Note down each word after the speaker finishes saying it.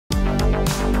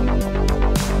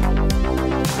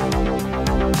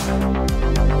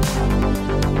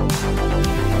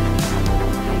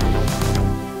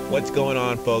What's going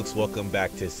on, folks? Welcome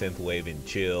back to Synthwave and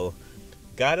Chill.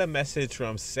 Got a message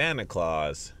from Santa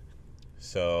Claus,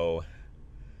 so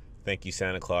thank you,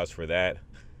 Santa Claus, for that.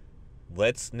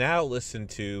 Let's now listen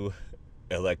to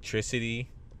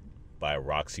Electricity by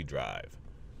Roxi Drive.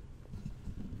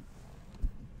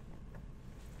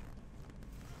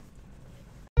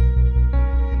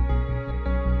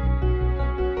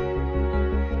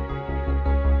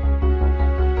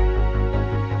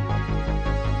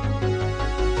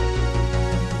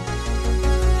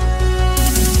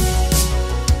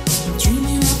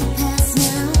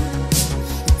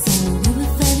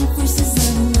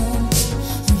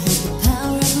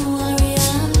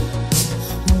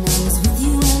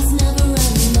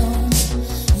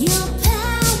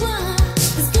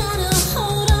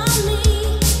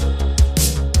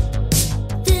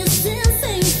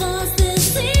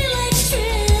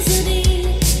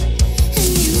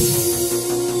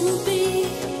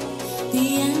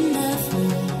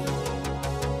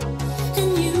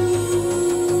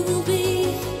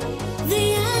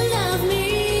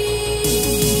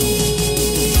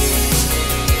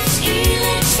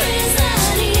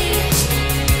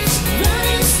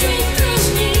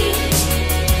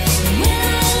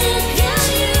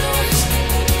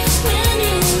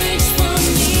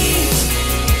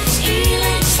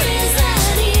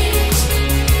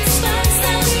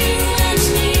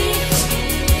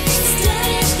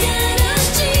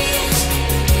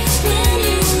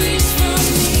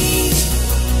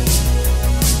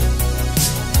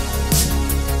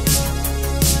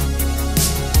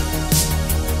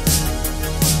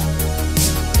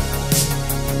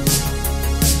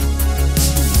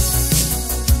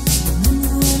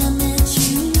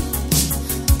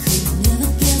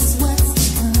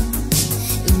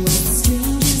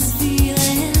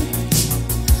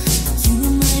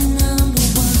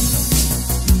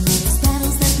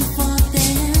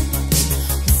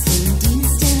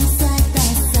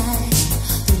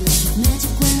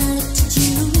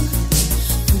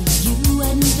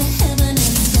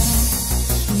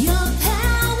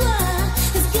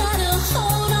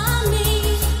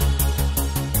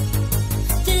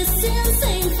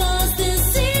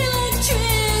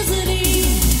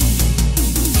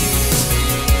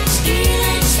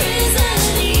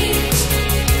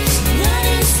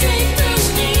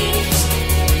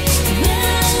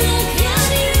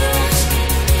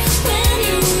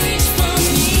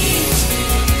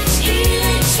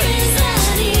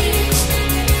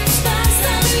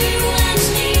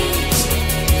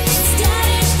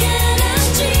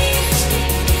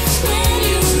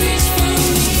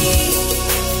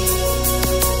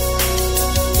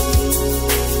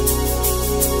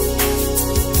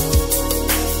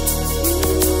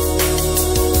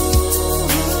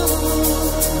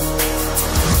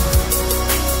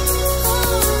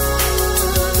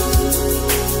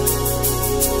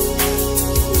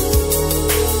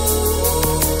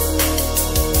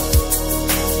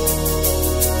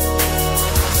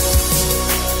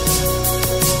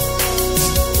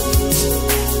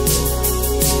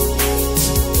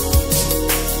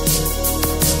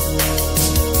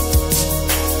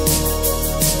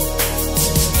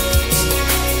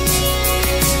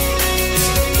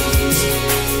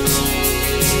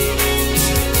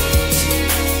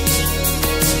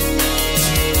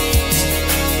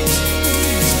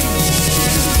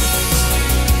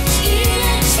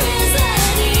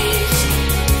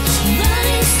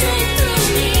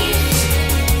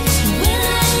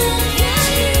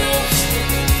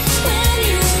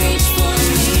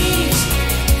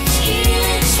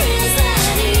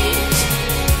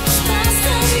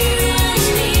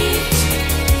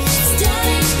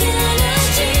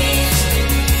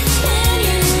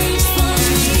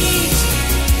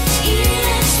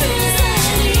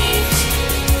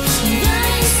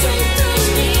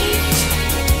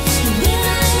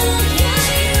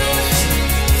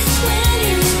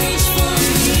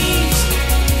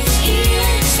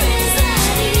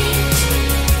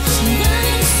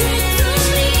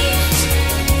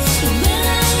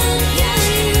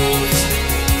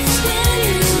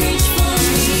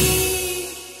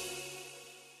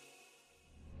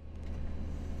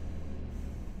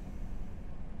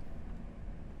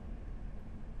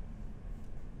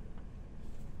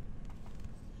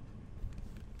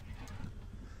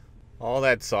 All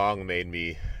that song made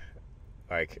me,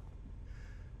 like,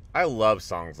 I love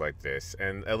songs like this.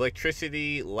 And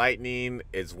Electricity, Lightning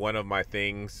is one of my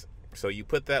things. So you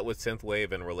put that with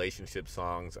synthwave and relationship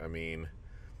songs. I mean,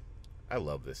 I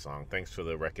love this song. Thanks for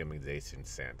the recommendation,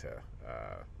 Santa.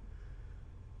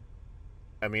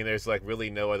 I mean, there's like really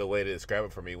no other way to describe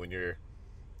it for me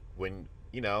when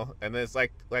you know, and it's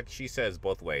like she says,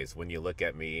 both ways. When you look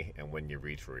at me and when you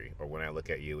reach for me, or when I look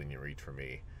at you and you reach for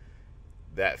me,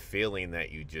 that feeling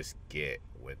that you just get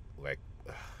with like,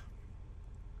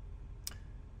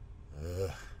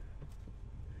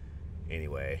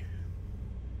 anyway,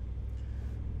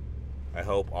 I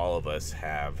hope all of us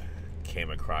have came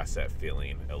across that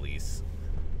feeling at least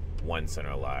once in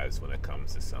our lives when it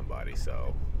comes to somebody.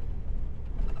 So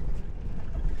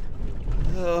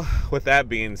with that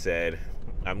being said,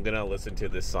 I'm gonna listen to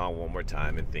this song one more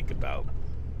time and think about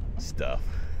stuff.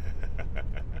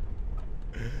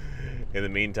 In the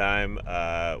meantime,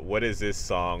 what does this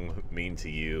song mean to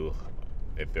you?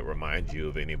 If it reminds you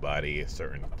of anybody, a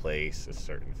certain place, a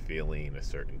certain feeling, a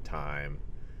certain time,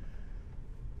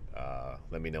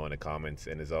 let me know in the comments.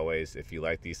 And as always, if you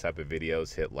like these type of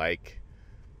videos, hit like.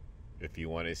 If you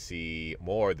want to see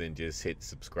more, than just hit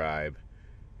subscribe.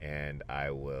 And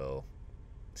I will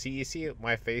you see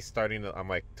my face starting to, I'm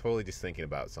like totally just thinking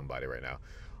about somebody right now.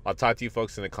 I'll talk to you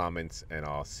folks in the comments, and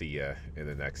I'll see you in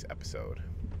the next episode.